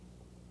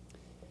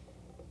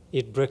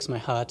It breaks my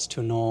heart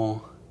to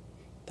know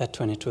that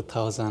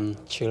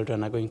 22,000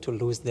 children are going to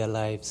lose their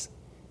lives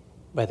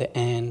by the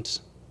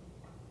end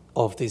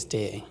of this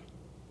day.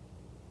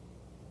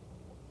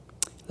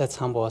 Let's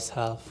humble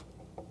ourselves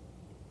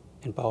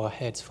and bow our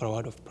heads for a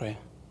word of prayer.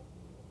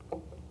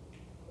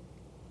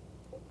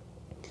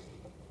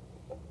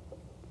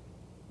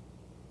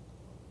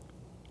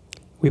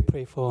 We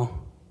pray for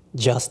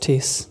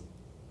justice,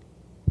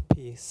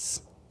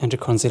 peace, and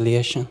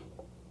reconciliation.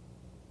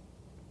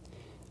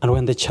 And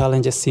when the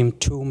challenges seem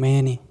too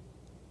many,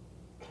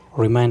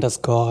 remind us,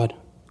 God,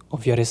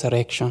 of your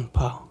resurrection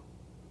power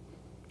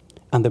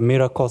and the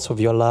miracles of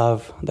your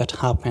love that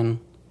happen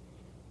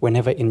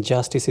whenever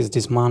injustice is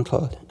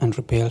dismantled and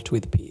repelled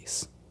with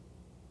peace.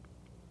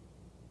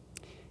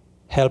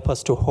 Help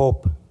us to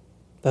hope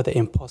that the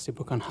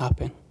impossible can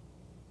happen.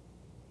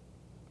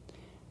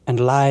 And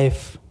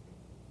life,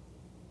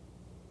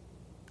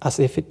 as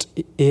if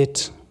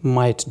it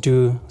might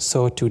do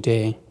so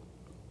today.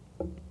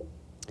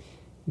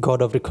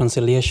 God of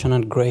reconciliation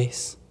and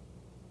grace,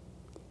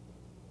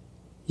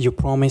 you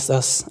promise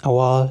us a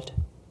world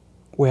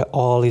where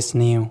all is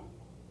new,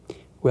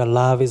 where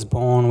love is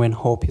born when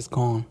hope is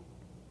gone,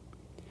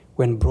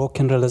 when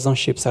broken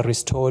relationships are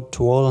restored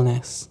to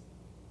wholeness.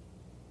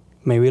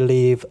 May we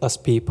live as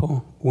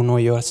people who know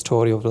your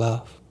story of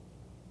love.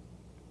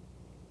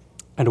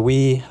 And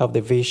we have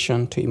the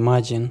vision to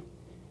imagine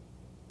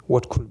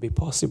what could be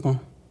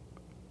possible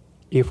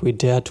if we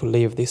dare to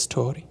live this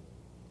story.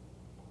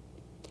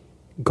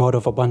 God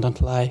of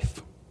abundant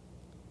life,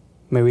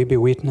 may we be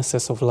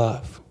witnesses of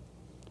love,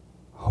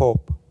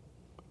 hope,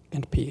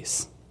 and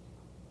peace,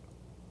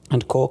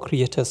 and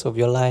co-creators of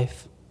your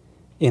life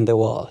in the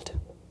world.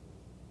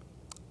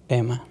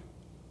 Amen.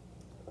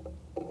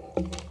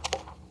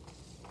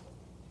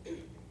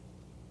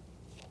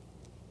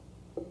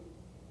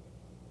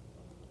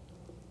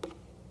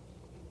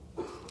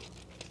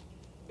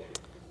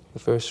 The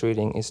first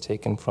reading is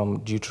taken from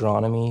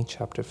Deuteronomy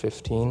chapter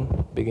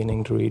 15,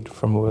 beginning to read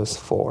from verse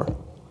 4.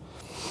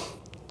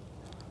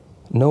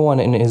 No one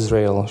in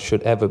Israel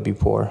should ever be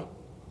poor.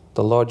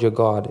 The Lord your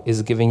God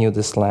is giving you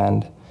this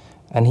land,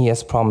 and he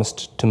has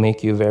promised to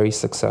make you very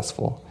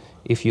successful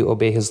if you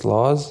obey his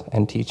laws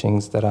and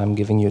teachings that I am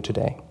giving you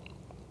today.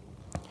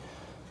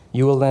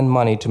 You will lend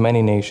money to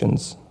many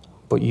nations,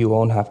 but you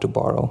won't have to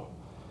borrow.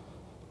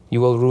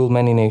 You will rule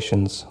many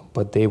nations,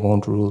 but they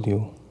won't rule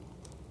you.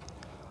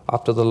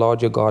 After the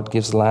Lord your God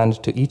gives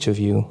land to each of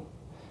you,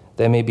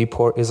 there may be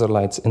poor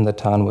Israelites in the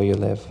town where you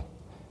live.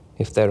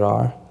 If there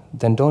are,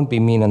 then don't be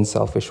mean and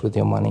selfish with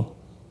your money.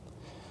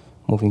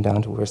 Moving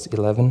down to verse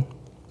 11.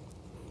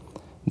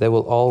 There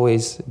will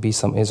always be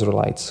some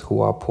Israelites who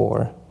are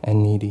poor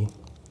and needy.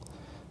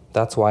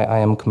 That's why I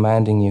am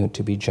commanding you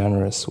to be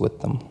generous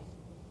with them.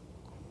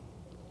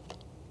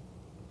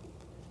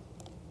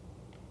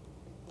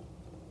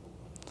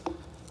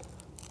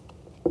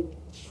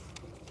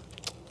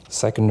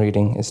 Second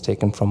reading is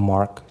taken from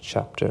Mark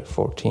chapter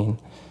 14,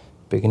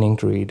 beginning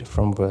to read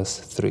from verse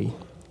 3.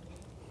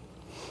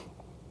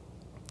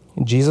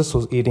 Jesus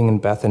was eating in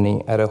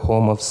Bethany at a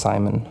home of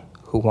Simon,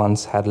 who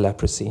once had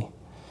leprosy,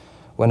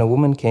 when a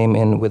woman came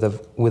in with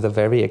a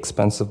very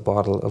expensive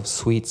bottle of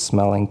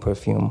sweet-smelling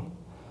perfume.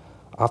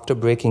 After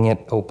breaking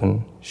it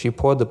open, she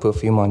poured the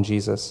perfume on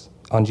Jesus'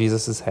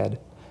 head.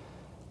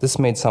 This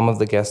made some of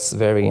the guests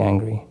very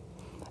angry,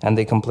 and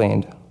they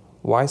complained,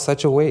 "Why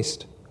such a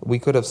waste? We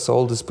could have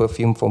sold this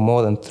perfume for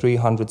more than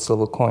 300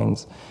 silver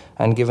coins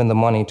and given the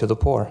money to the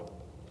poor."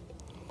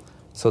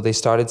 So they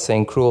started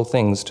saying cruel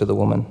things to the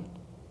woman.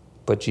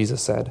 But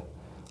Jesus said,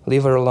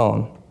 "Leave her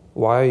alone.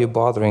 Why are you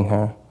bothering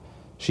her?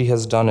 She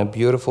has done a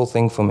beautiful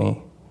thing for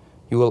me.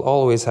 You will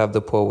always have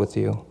the poor with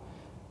you,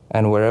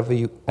 and whenever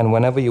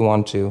you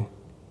want to,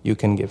 you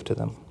can give to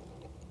them."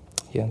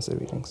 Here ends the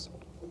readings.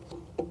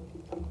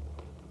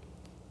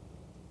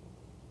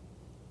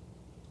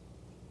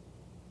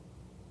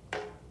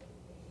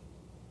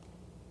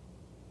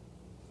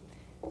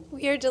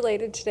 We are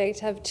delighted today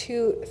to have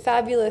two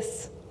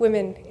fabulous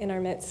women in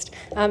our midst.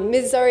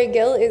 Ms. Zari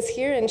Gill is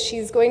here, and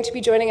she's going to be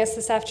joining us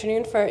this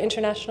afternoon for our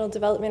international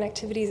development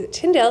activities at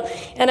Tyndale.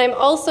 And I'm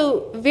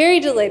also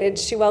very delighted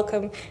to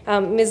welcome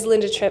Ms.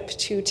 Linda Tripp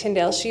to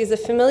Tyndale. She is a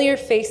familiar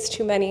face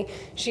to many.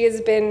 She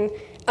has been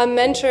a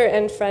mentor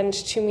and friend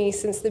to me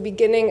since the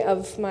beginning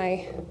of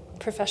my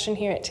profession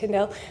here at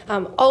Tyndale,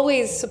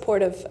 always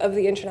supportive of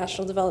the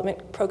International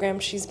Development Program.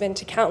 She's been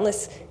to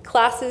countless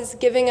classes,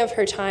 giving of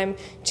her time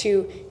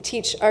to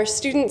teach our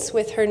students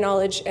with her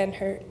knowledge and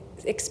her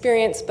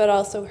experience, but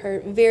also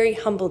her very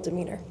humble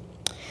demeanor.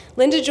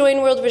 Linda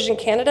joined World Vision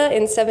Canada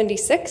in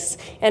 '76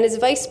 and as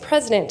vice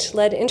president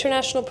led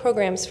international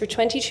programs for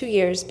 22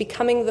 years,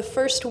 becoming the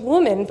first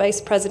woman vice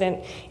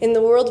president in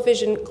the World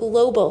Vision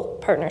Global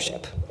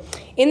Partnership.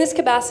 In this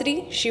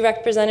capacity, she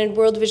represented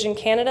World Vision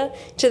Canada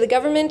to the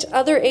government,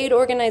 other aid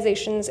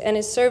organizations, and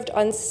has served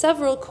on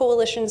several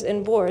coalitions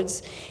and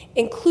boards,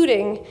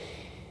 including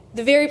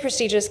the very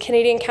prestigious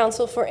Canadian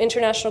Council for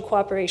International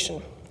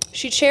Cooperation.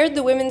 She chaired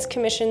the Women's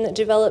Commission that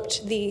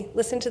developed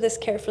listen to this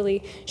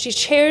carefully, she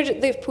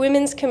chaired the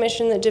Women's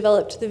Commission that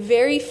developed the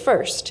very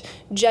first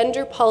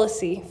gender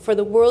policy for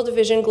the World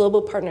Vision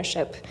Global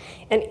Partnership.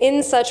 And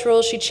in such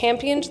role, she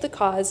championed the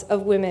cause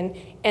of women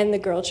and the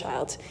girl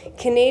child.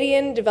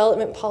 Canadian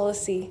development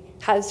policy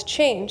has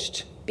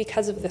changed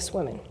because of this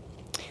woman.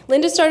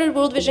 Linda started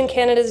World Vision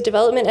Canada's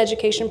development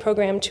education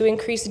program to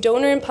increase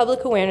donor and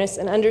public awareness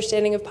and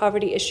understanding of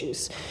poverty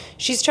issues.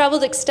 She's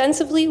traveled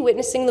extensively,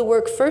 witnessing the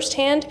work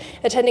firsthand,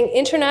 attending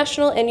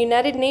international and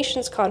United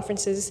Nations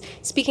conferences,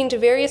 speaking to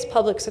various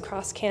publics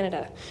across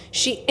Canada.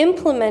 She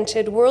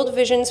implemented World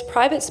Vision's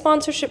private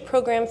sponsorship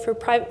program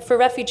for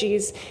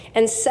refugees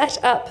and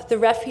set up the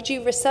Refugee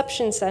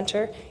Reception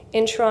Centre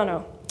in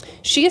Toronto.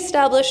 She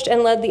established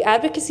and led the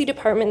Advocacy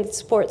department that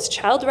supports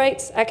child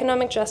rights,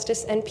 economic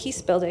justice, and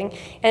peace building,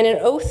 and in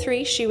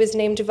 2003 she was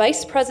named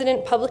Vice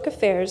President Public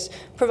Affairs,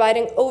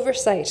 providing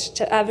oversight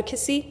to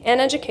advocacy and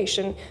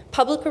education,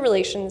 public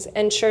relations,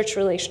 and church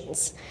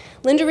relations.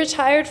 Linda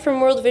retired from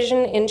World Vision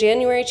in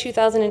January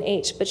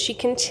 2008, but she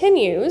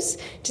continues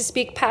to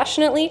speak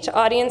passionately to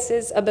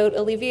audiences about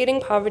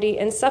alleviating poverty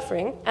and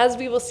suffering, as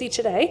we will see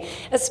today,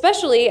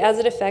 especially as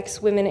it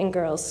affects women and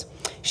girls.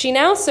 She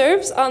now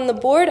serves on the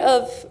board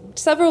of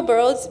several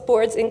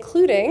boards,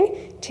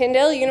 including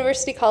Tyndale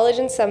University College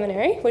and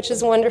Seminary, which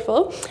is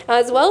wonderful.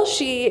 As well,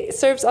 she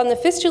serves on the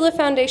Fistula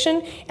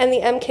Foundation and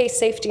the MK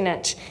Safety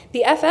Net.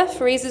 The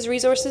FF raises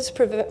resources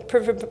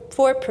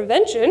for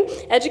prevention,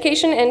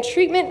 education, and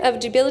treatment of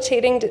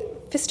debilitating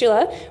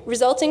fistula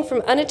resulting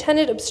from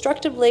unattended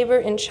obstructive labor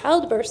in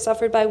childbirth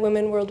suffered by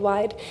women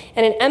worldwide.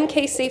 And an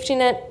MK Safety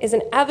Net is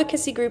an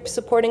advocacy group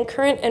supporting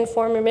current and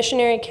former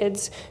missionary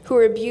kids who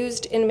were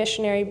abused in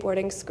missionary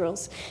boarding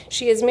schools.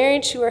 She is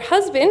married to her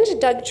husband,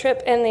 Doug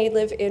Tripp, and they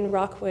live in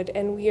Rockwood.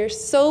 And we are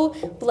so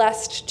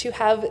blessed to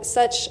have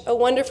such a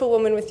wonderful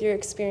woman with your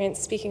experience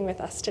speaking with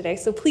us today.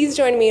 So please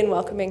join me in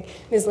welcoming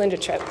Ms. Linda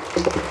Tripp.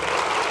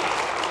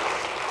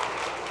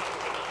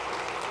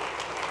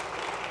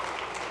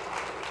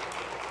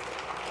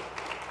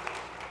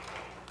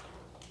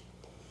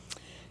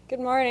 Good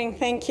morning,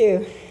 thank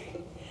you.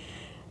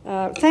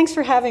 Thanks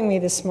for having me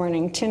this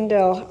morning.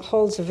 Tyndale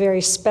holds a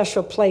very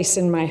special place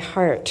in my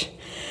heart.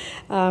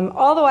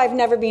 Although I've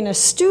never been a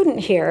student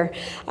here,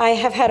 I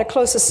have had a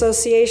close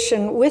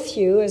association with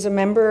you as a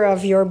member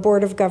of your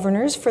Board of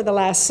Governors for the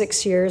last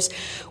 6 years,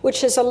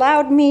 which has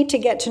allowed me to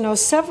get to know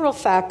several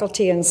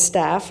faculty and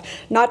staff,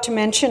 not to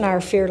mention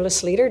our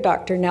fearless leader,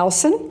 Dr.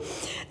 Nelson.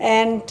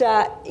 And,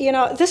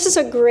 this is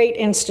a great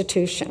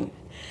institution.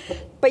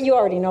 But you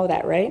already know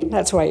that, right?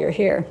 That's why you're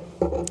here.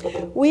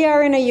 We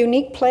are in a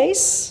unique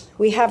place.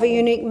 We have a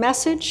unique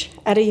message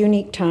at a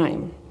unique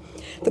time.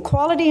 The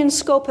quality and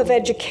scope of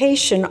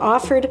education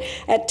offered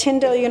at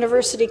Tyndale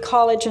University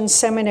College and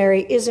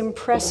Seminary is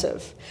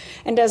impressive.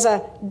 And as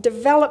a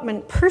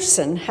development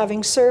person,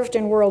 having served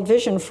in World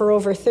Vision for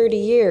over 30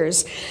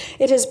 years,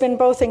 it has been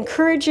both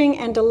encouraging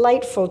and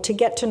delightful to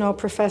get to know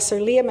Professor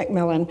Leah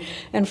McMillan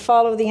and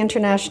follow the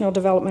international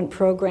development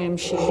program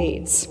she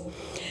leads.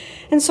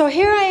 And so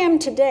here I am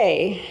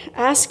today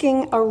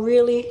asking a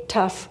really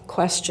tough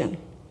question.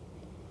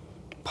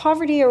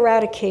 Poverty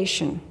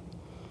eradication,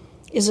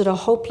 is it a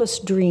hopeless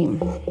dream?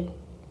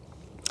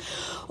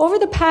 Over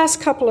the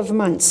past couple of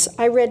months,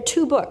 I read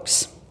 2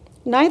 books.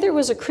 Neither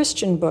was a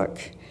Christian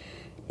book,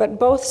 but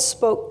both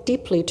spoke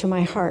deeply to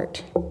my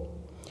heart.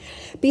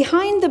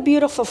 Behind the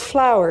Beautiful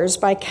Flowers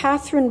by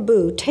Catherine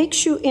Boo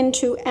takes you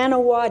into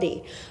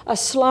Anawadi, a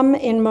slum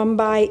in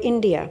Mumbai,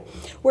 India,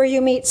 where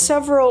you meet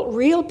several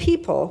real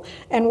people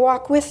and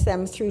walk with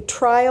them through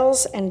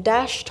trials and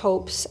dashed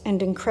hopes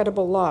and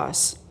incredible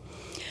loss.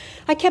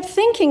 I kept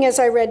thinking as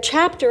I read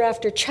chapter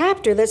after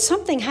chapter that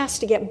something has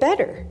to get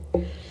better.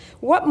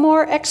 What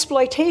more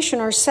exploitation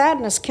or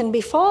sadness can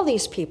befall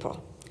these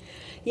people?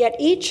 Yet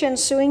each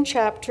ensuing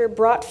chapter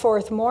brought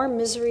forth more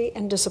misery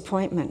and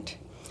disappointment.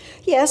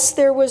 Yes,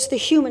 there was the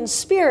human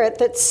spirit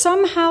that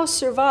somehow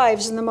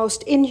survives in the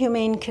most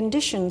inhumane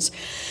conditions,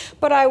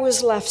 but I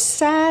was left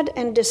sad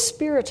and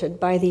dispirited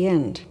by the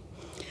end.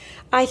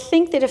 I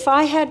think that if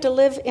I had to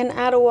live in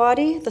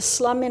Adawadi, the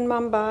slum in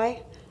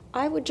Mumbai,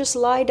 I would just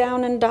lie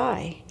down and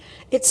die.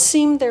 It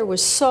seemed there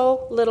was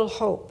so little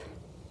hope.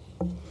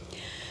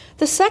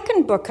 The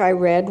second book I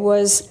read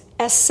was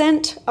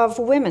Ascent of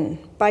Women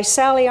by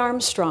Sally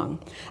Armstrong,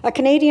 a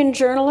Canadian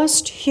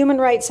journalist, human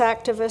rights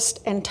activist,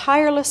 and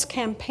tireless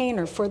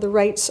campaigner for the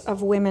rights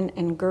of women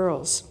and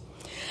girls.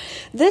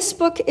 This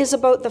book is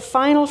about the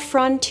final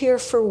frontier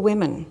for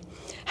women,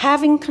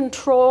 having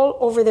control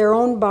over their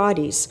own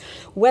bodies,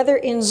 whether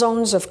in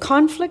zones of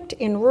conflict,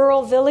 in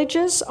rural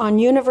villages, on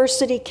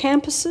university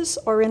campuses,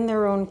 or in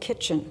their own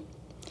kitchen.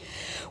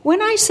 When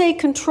I say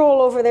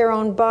control over their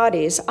own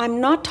bodies,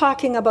 I'm not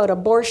talking about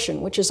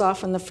abortion, which is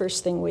often the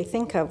first thing we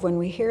think of when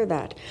we hear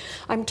that.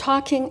 I'm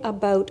talking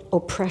about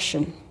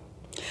oppression.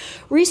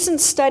 Recent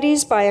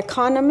studies by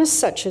economists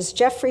such as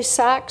Jeffrey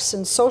Sachs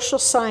and social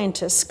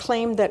scientists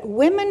claim that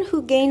women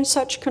who gain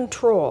such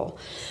control,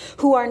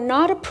 who are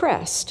not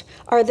oppressed,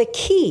 are the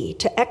key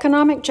to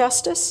economic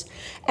justice,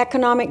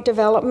 economic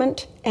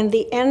development, and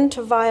the end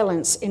to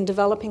violence in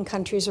developing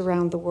countries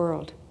around the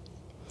world.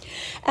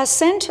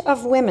 Ascent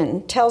of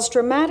Women tells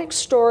dramatic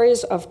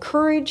stories of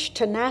courage,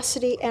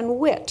 tenacity, and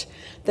wit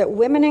that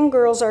women and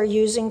girls are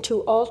using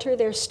to alter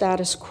their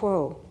status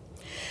quo.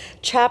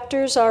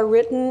 Chapters are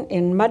written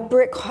in mud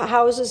brick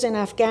houses in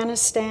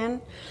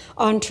Afghanistan,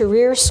 on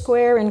Tahrir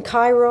Square in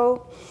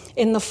Cairo,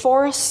 in the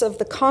forests of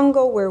the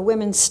Congo where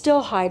women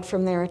still hide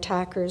from their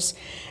attackers,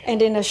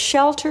 and in a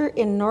shelter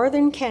in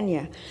northern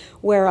Kenya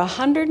where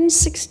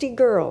 160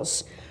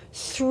 girls,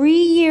 3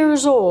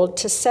 years old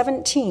to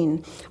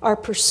 17, are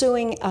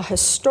pursuing a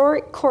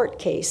historic court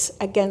case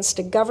against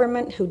a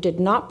government who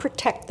did not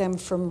protect them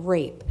from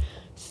rape,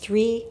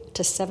 3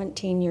 to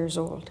 17 years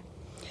old.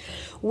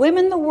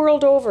 Women the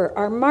world over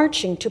are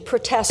marching to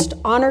protest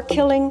honor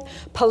killing,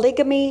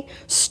 polygamy,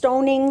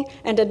 stoning,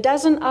 and a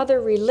dozen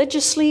other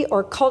religiously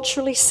or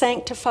culturally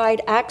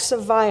sanctified acts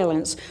of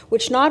violence,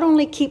 which not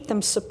only keep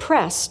them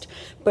suppressed,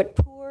 but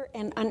poor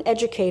and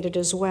uneducated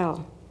as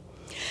well.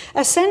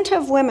 Ascent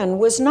of Women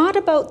was not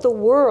about the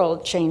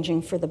world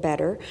changing for the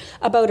better,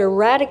 about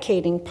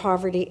eradicating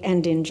poverty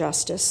and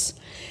injustice.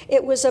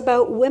 It was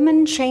about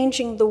women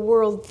changing the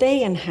world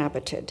they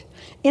inhabited,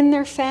 in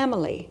their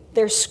family,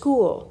 their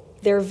school,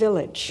 their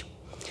village.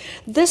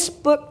 This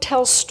book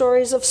tells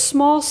stories of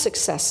small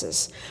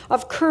successes,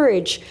 of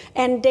courage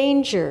and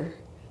danger,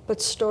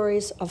 but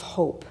stories of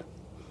hope.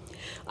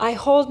 I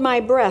hold my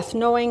breath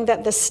knowing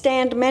that the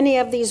stand many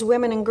of these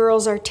women and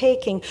girls are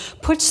taking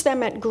puts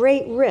them at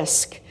great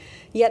risk,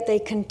 yet they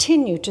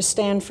continue to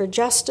stand for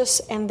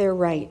justice and their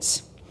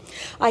rights.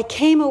 I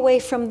came away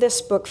from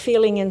this book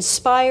feeling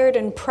inspired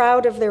and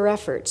proud of their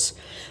efforts.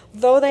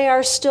 Though they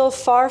are still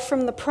far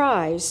from the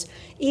prize,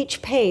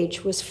 each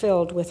page was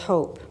filled with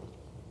hope.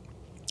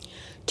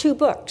 2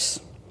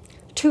 books,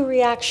 2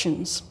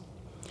 reactions,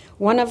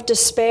 one of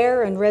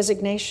despair and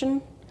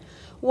resignation,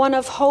 one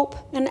of hope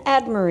and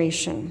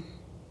admiration,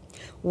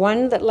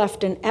 one that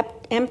left an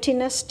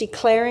emptiness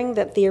declaring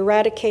that the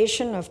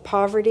eradication of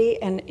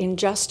poverty and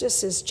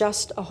injustice is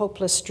just a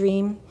hopeless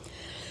dream,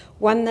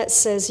 one that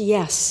says,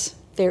 yes,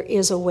 there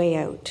is a way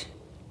out.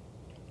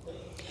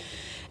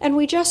 And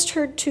we just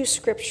heard 2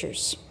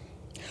 scriptures.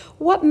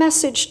 What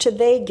message do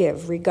they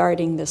give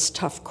regarding this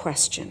tough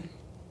question?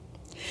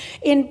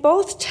 In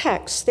both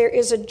texts, there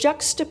is a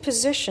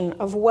juxtaposition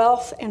of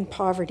wealth and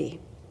poverty.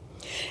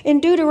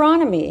 In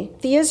Deuteronomy,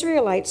 the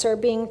Israelites are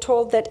being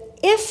told that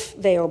if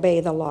they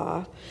obey the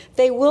law,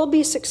 they will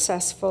be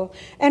successful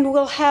and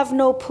will have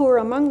no poor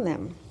among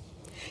them.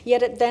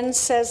 Yet it then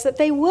says that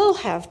they will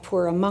have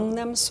poor among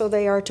them, so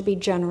they are to be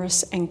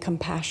generous and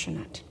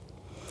compassionate.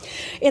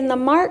 In the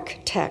Mark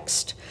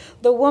text,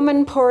 the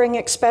woman pouring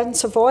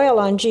expensive oil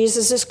on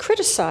Jesus is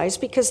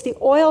criticized because the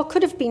oil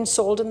could have been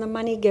sold and the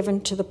money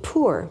given to the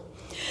poor.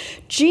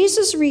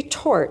 Jesus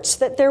retorts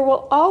that there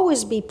will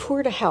always be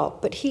poor to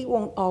help, but he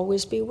won't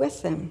always be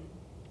with them.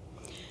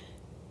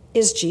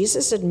 Is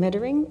Jesus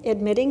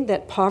admitting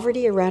that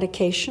poverty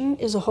eradication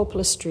is a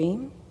hopeless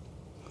dream?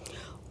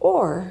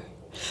 Or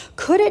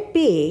could it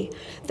be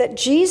that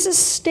Jesus'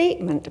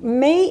 statement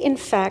may in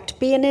fact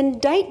be an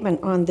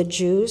indictment on the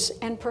Jews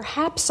and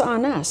perhaps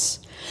on us?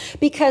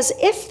 Because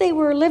if they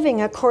were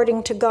living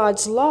according to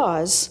God's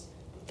laws,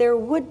 there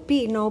would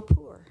be no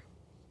poor.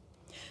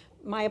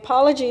 My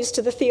apologies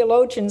to the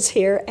theologians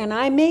here, and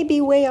I may be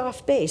way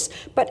off base,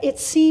 but it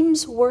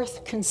seems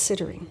worth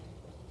considering.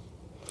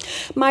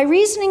 My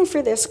reasoning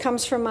for this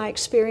comes from my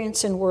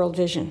experience in World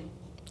Vision.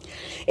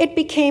 It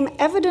became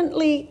evident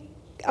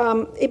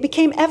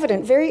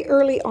very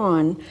early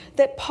on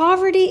that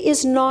poverty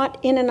is not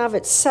in and of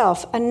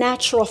itself a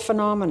natural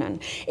phenomenon.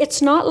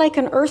 It's not like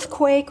an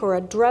earthquake or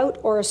a drought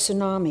or a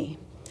tsunami.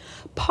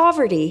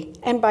 Poverty,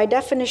 and by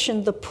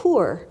definition the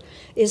poor,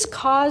 is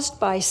caused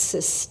by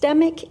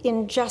systemic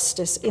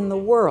injustice in the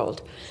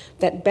world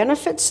that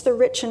benefits the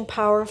rich and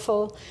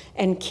powerful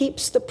and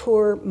keeps the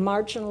poor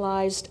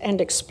marginalized and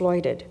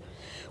exploited.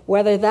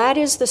 Whether that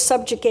is the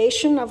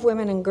subjugation of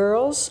women and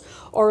girls,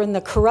 or in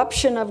the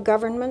corruption of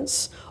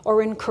governments,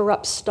 or in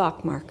corrupt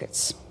stock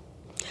markets.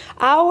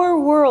 Our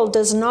world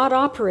does not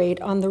operate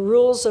on the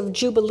rules of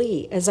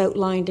Jubilee as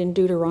outlined in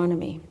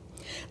Deuteronomy.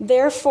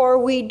 Therefore,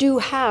 we do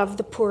have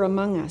the poor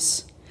among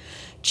us.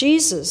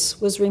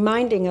 Jesus was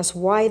reminding us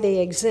why they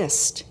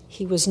exist.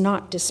 He was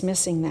not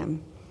dismissing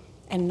them,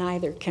 and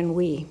neither can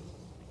we.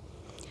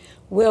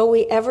 Will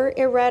we ever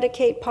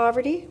eradicate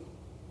poverty?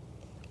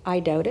 I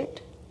doubt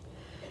it.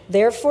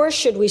 Therefore,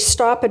 should we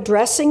stop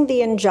addressing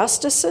the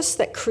injustices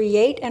that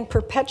create and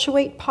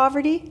perpetuate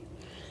poverty?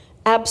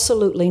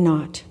 Absolutely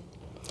not.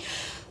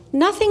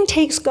 Nothing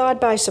takes God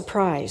by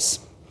surprise.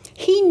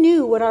 He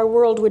knew what our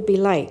world would be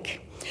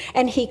like,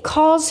 and he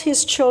calls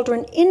his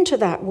children into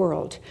that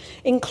world,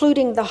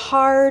 including the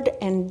hard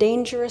and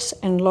dangerous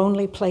and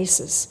lonely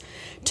places,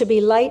 to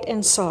be light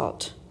and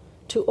salt,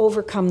 to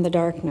overcome the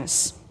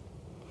darkness.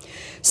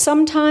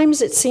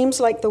 Sometimes it seems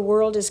like the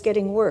world is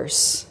getting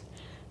worse.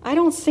 I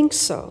don't think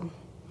so.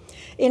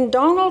 In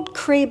Donald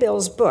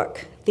Craybill's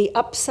book, The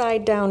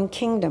Upside Down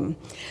Kingdom,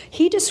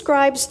 he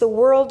describes the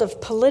world of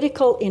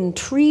political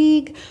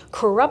intrigue,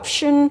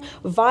 corruption,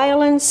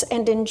 violence,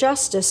 and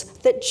injustice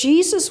that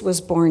Jesus was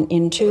born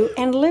into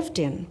and lived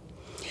in.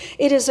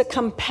 It is a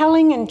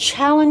compelling and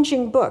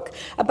challenging book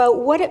about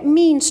what it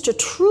means to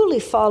truly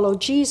follow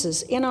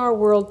Jesus in our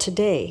world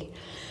today,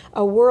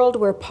 a world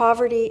where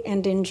poverty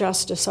and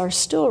injustice are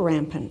still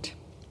rampant.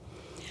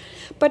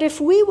 But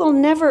if we will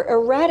never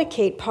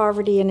eradicate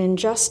poverty and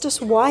injustice,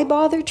 why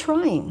bother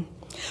trying?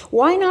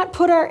 Why not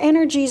put our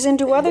energies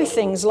into other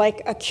things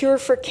like a cure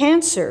for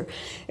cancer,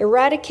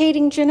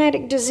 eradicating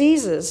genetic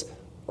diseases,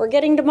 or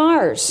getting to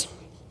Mars?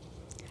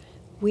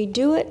 We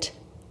do it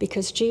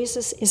because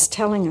Jesus is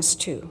telling us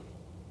to.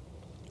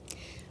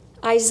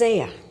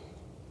 Isaiah,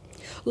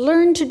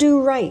 learn to do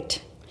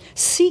right,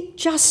 seek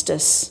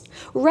justice,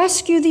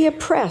 rescue the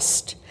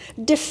oppressed,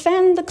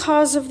 defend the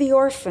cause of the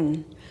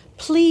orphan,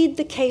 plead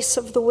the case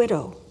of the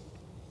widow.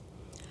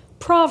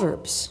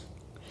 Proverbs,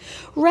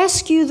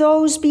 rescue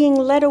those being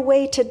led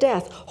away to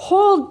death,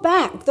 hold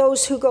back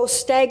those who go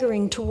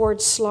staggering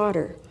towards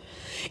slaughter.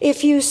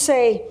 If you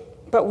say,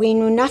 but we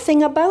knew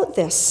nothing about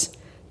this,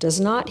 does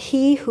not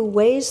he who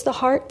weighs the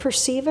heart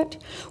perceive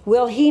it?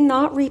 Will he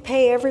not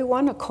repay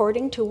everyone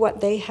according to what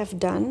they have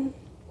done?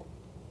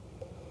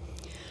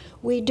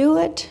 We do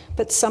it,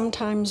 but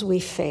sometimes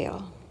we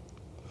fail.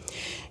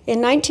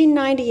 In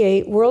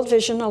 1998, World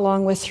Vision,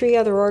 along with 3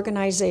 other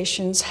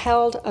organizations,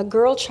 held a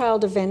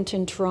girl-child event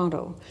in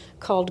Toronto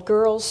called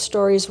Girls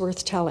Stories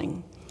Worth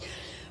Telling.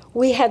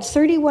 We had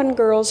 31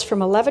 girls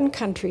from 11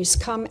 countries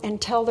come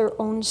and tell their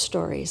own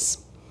stories.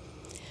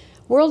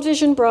 World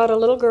Vision brought a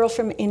little girl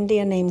from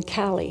India named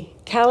Callie.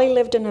 Callie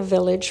lived in a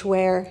village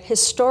where,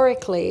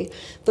 historically,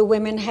 the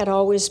women had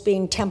always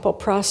been temple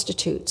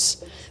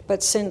prostitutes.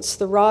 But since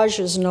the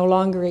Rajas no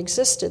longer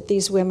existed,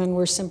 these women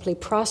were simply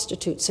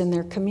prostitutes in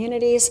their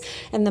communities,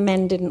 and the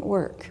men didn't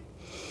work.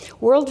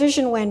 World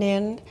Vision went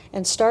in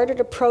and started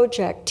a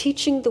project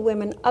teaching the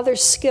women other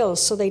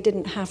skills so they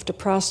didn't have to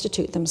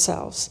prostitute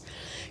themselves.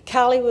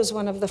 Callie was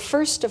one of the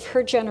first of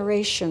her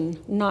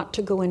generation not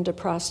to go into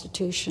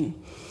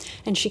prostitution.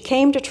 And she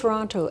came to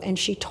Toronto and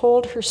she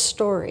told her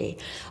story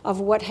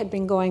of what had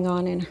been going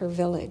on in her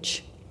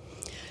village.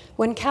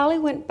 When Callie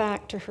went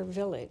back to her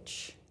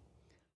village,